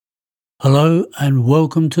Hello and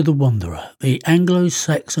welcome to The Wanderer, the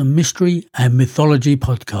Anglo-Saxon mystery and mythology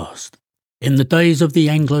podcast. In the days of the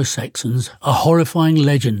Anglo-Saxons, a horrifying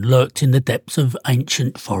legend lurked in the depths of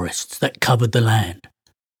ancient forests that covered the land.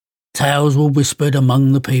 Tales were whispered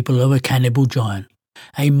among the people of a cannibal giant,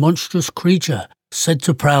 a monstrous creature said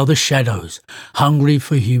to prowl the shadows, hungry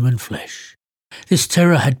for human flesh. This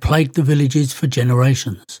terror had plagued the villages for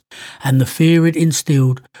generations, and the fear it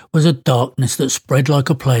instilled was a darkness that spread like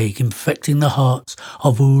a plague, infecting the hearts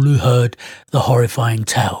of all who heard the horrifying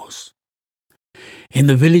tales. In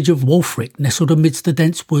the village of Wulfric, nestled amidst the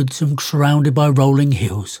dense woods and surrounded by rolling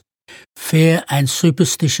hills, fear and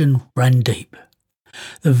superstition ran deep.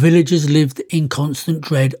 The villagers lived in constant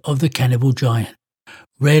dread of the cannibal giant,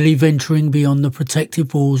 rarely venturing beyond the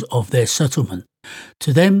protective walls of their settlement.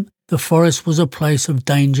 To them, the forest was a place of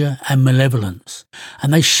danger and malevolence,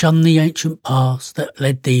 and they shunned the ancient paths that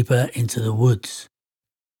led deeper into the woods.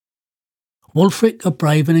 Wulfric, a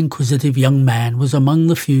brave and inquisitive young man, was among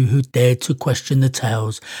the few who dared to question the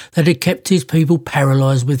tales that had kept his people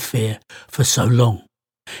paralysed with fear for so long.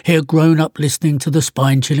 He had grown up listening to the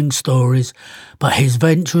spine-chilling stories, but his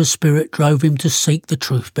venturous spirit drove him to seek the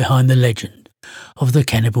truth behind the legend of the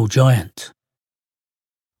cannibal giant.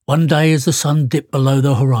 One day, as the sun dipped below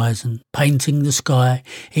the horizon, painting the sky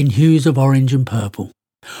in hues of orange and purple,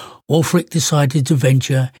 Wulfric decided to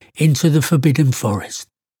venture into the forbidden forest.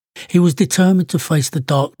 He was determined to face the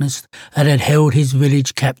darkness that had held his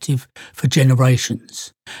village captive for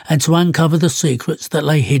generations, and to uncover the secrets that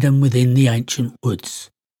lay hidden within the ancient woods.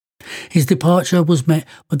 His departure was met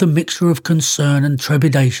with a mixture of concern and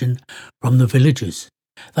trepidation from the villagers.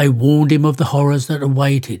 They warned him of the horrors that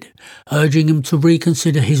awaited, urging him to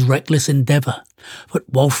reconsider his reckless endeavour,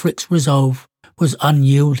 but Wulfric's resolve was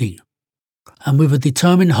unyielding, and with a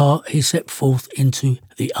determined heart he set forth into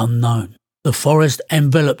the unknown. The forest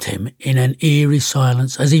enveloped him in an eerie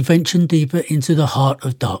silence as he ventured deeper into the heart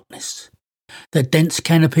of darkness. The dense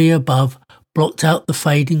canopy above blocked out the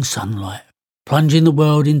fading sunlight, plunging the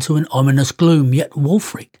world into an ominous gloom, yet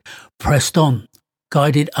Wulfric pressed on,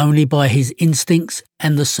 guided only by his instincts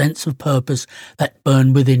and the sense of purpose that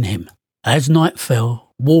burned within him. As night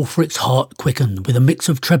fell, Wulfric's heart quickened with a mix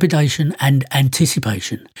of trepidation and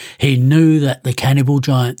anticipation. He knew that the cannibal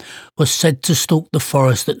giant was said to stalk the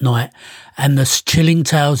forest at night, and the chilling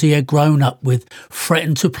tales he had grown up with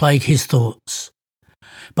threatened to plague his thoughts.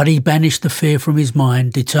 But he banished the fear from his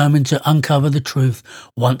mind, determined to uncover the truth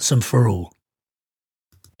once and for all.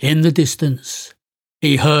 In the distance,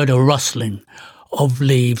 he heard a rustling of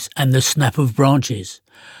leaves and the snap of branches.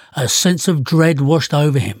 A sense of dread washed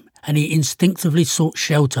over him, and he instinctively sought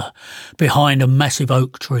shelter behind a massive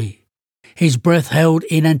oak tree. His breath held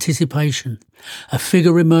in anticipation. A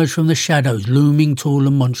figure emerged from the shadows, looming tall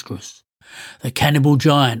and monstrous. The cannibal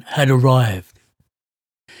giant had arrived.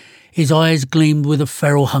 His eyes gleamed with a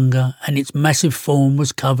feral hunger, and its massive form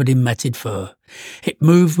was covered in matted fur. It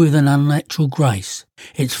moved with an unnatural grace,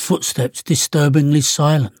 its footsteps disturbingly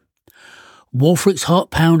silent. Wulfric's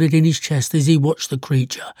heart pounded in his chest as he watched the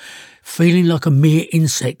creature, feeling like a mere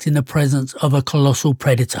insect in the presence of a colossal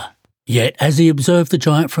predator. Yet, as he observed the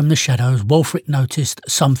giant from the shadows, Wulfric noticed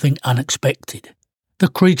something unexpected. The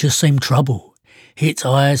creature seemed troubled, its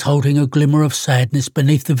eyes holding a glimmer of sadness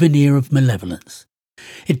beneath the veneer of malevolence.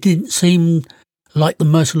 It didn't seem like the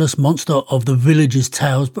merciless monster of the villagers'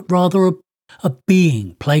 tales, but rather a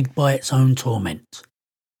being plagued by its own torment.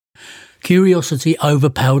 Curiosity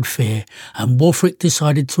overpowered fear, and Wulfric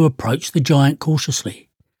decided to approach the giant cautiously.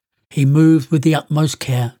 He moved with the utmost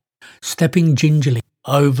care, stepping gingerly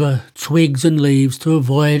over twigs and leaves to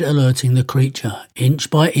avoid alerting the creature.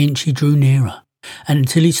 Inch by inch he drew nearer, and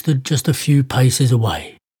until he stood just a few paces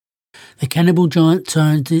away. The cannibal giant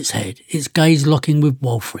turned its head, its gaze locking with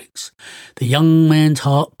Wulfric's. The young man's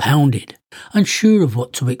heart pounded, unsure of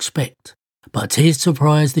what to expect. But to his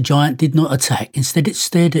surprise, the giant did not attack. Instead, it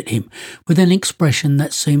stared at him with an expression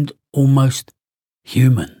that seemed almost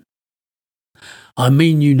human. "I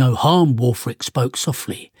mean you no harm," Wulfric spoke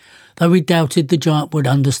softly, though he doubted the giant would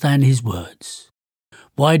understand his words.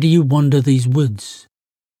 "Why do you wander these woods?"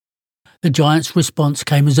 The giant's response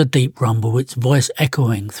came as a deep rumble, its voice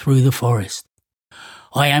echoing through the forest.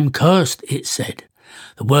 "I am cursed," it said,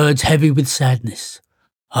 the words heavy with sadness.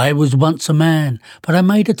 "I was once a man, but I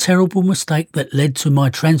made a terrible mistake that led to my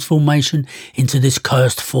transformation into this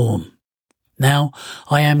cursed form. Now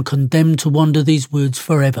I am condemned to wander these woods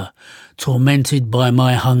forever, tormented by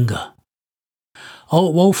my hunger."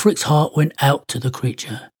 Wulfric's heart went out to the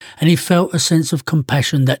creature, and he felt a sense of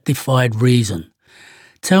compassion that defied reason.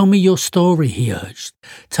 "Tell me your story," he urged,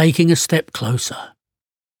 taking a step closer.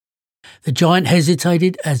 The giant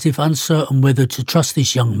hesitated as if uncertain whether to trust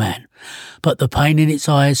this young man, but the pain in its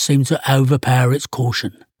eyes seemed to overpower its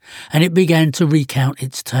caution, and it began to recount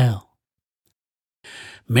its tale.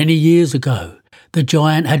 Many years ago, the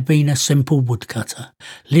giant had been a simple woodcutter,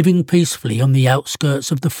 living peacefully on the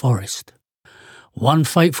outskirts of the forest. One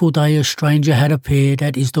fateful day a stranger had appeared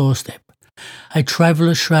at his doorstep, a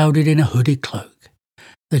traveller shrouded in a hooded cloak.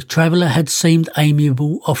 The traveller had seemed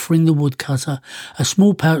amiable, offering the woodcutter a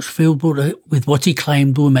small pouch filled with what he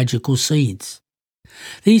claimed were magical seeds.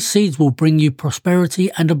 "These seeds will bring you prosperity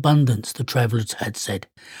and abundance," the traveller had said.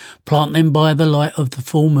 "Plant them by the light of the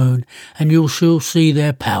full moon and you shall see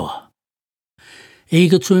their power."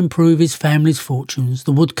 Eager to improve his family's fortunes,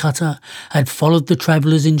 the woodcutter had followed the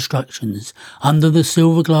traveller's instructions. Under the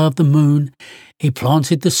silver glow of the moon, he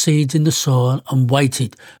planted the seeds in the soil and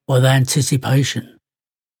waited with anticipation.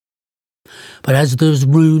 But as the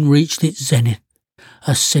moon reached its zenith,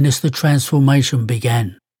 a sinister transformation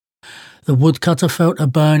began. The woodcutter felt a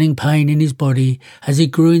burning pain in his body as he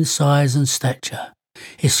grew in size and stature,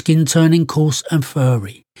 his skin turning coarse and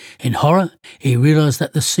furry. In horror, he realized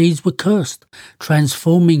that the seeds were cursed,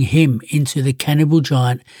 transforming him into the cannibal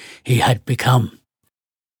giant he had become.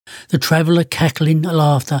 The traveller, cackling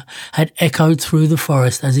laughter, had echoed through the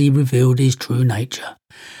forest as he revealed his true nature,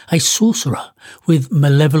 a sorcerer with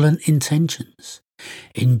malevolent intentions.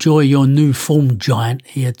 "Enjoy your new form, giant,"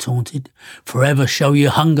 he had taunted. "Forever shall you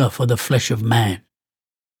hunger for the flesh of man."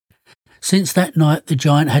 Since that night the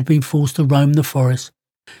giant had been forced to roam the forest,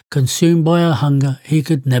 consumed by a hunger he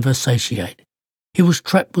could never satiate. He was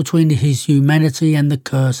trapped between his humanity and the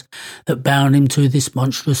curse that bound him to this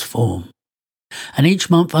monstrous form. And each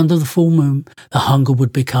month under the full moon, the hunger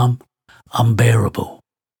would become unbearable.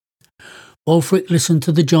 Wulfric listened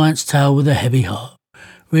to the giant's tale with a heavy heart,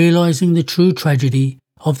 realizing the true tragedy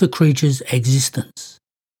of the creature's existence.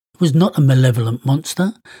 It was not a malevolent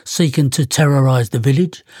monster seeking to terrorize the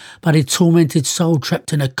village, but a tormented soul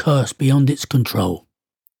trapped in a curse beyond its control.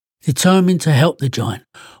 Determined to help the giant,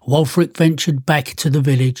 Wulfric ventured back to the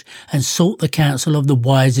village and sought the counsel of the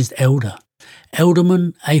wisest elder,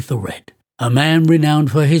 Ealdorman Aethelred, a man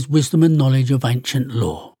renowned for his wisdom and knowledge of ancient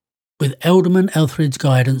lore. With Ealdorman Aethelred's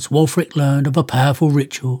guidance, Wulfric learned of a powerful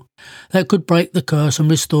ritual that could break the curse and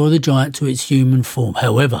restore the giant to its human form.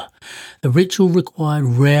 However, the ritual required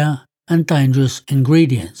rare and dangerous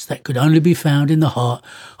ingredients that could only be found in the heart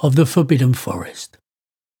of the forbidden forest.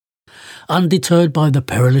 Undeterred by the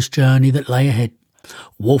perilous journey that lay ahead,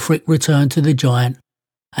 Wulfric returned to the giant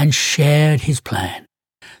and shared his plan.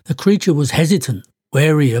 The creature was hesitant,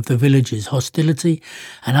 wary of the village's hostility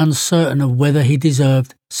and uncertain of whether he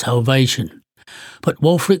deserved salvation. But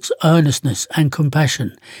Wulfric's earnestness and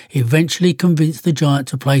compassion eventually convinced the giant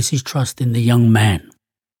to place his trust in the young man.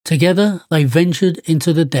 Together they ventured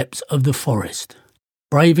into the depths of the forest,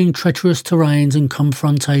 braving treacherous terrains and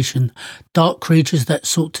confrontation, dark creatures that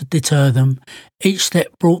sought to deter them. Each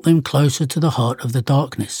step brought them closer to the heart of the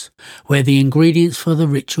darkness, where the ingredients for the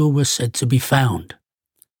ritual were said to be found.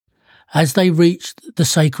 As they reached the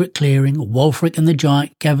sacred clearing, Wulfric and the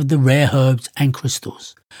giant gathered the rare herbs and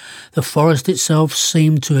crystals. The forest itself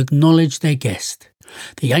seemed to acknowledge their guest.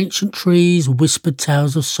 The ancient trees whispered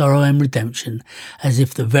tales of sorrow and redemption, as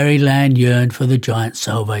if the very land yearned for the giant's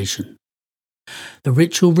salvation. The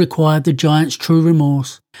ritual required the giant's true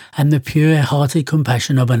remorse and the pure-hearted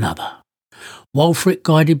compassion of another. Wulfric,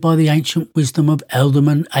 guided by the ancient wisdom of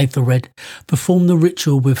Ealdorman Aethelred, performed the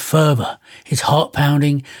ritual with fervour, his heart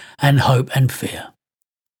pounding and hope and fear.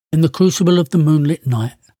 In the crucible of the moonlit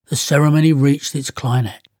night, the ceremony reached its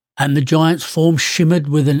climax, and the giant's form shimmered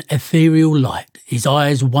with an ethereal light. His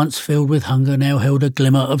eyes, once filled with hunger, now held a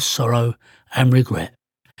glimmer of sorrow and regret.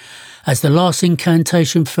 As the last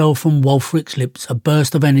incantation fell from Wulfric's lips, a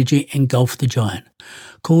burst of energy engulfed the giant,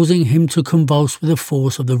 causing him to convulse with the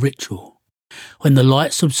force of the ritual. When the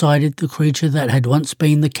light subsided, the creature that had once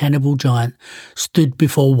been the cannibal giant stood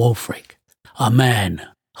before Wulfric, a man,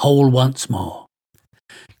 whole once more.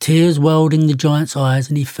 Tears welled in the giant's eyes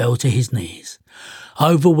and he fell to his knees,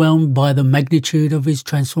 overwhelmed by the magnitude of his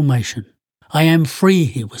transformation. "I am free,"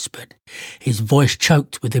 he whispered, his voice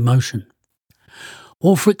choked with emotion.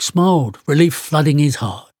 Wulfric smiled, relief flooding his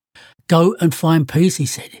heart. "Go and find peace," he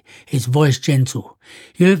said, his voice gentle.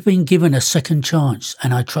 "You have been given a second chance,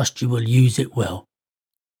 and I trust you will use it well."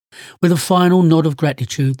 With a final nod of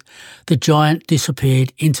gratitude, the giant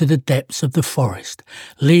disappeared into the depths of the forest,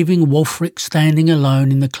 leaving Wulfric standing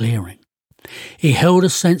alone in the clearing. He held a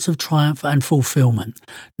sense of triumph and fulfilment,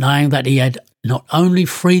 knowing that he had not only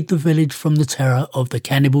freed the village from the terror of the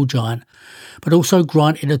cannibal giant, but also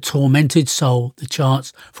granted a tormented soul the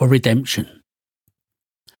chance for redemption.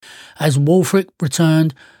 As Wulfric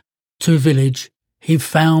returned to village, he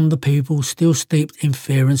found the people still steeped in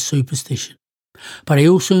fear and superstition. But he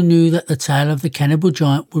also knew that the tale of the Cannibal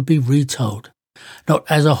Giant would be retold, not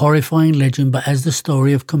as a horrifying legend but as the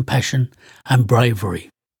story of compassion and bravery.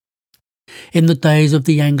 In the days of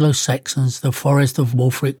the Anglo-Saxons, the forest of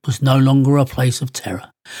Wulfric was no longer a place of terror,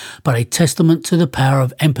 but a testament to the power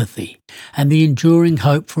of empathy and the enduring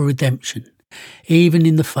hope for redemption, even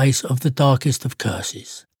in the face of the darkest of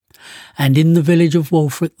curses. And in the village of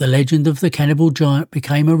Wulfric, the legend of the Cannibal Giant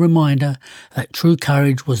became a reminder that true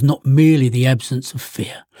courage was not merely the absence of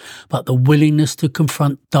fear, but the willingness to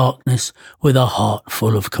confront darkness with a heart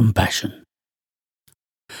full of compassion.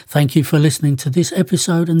 Thank you for listening to this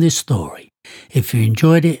episode and this story. If you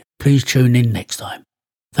enjoyed it, please tune in next time.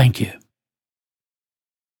 Thank you.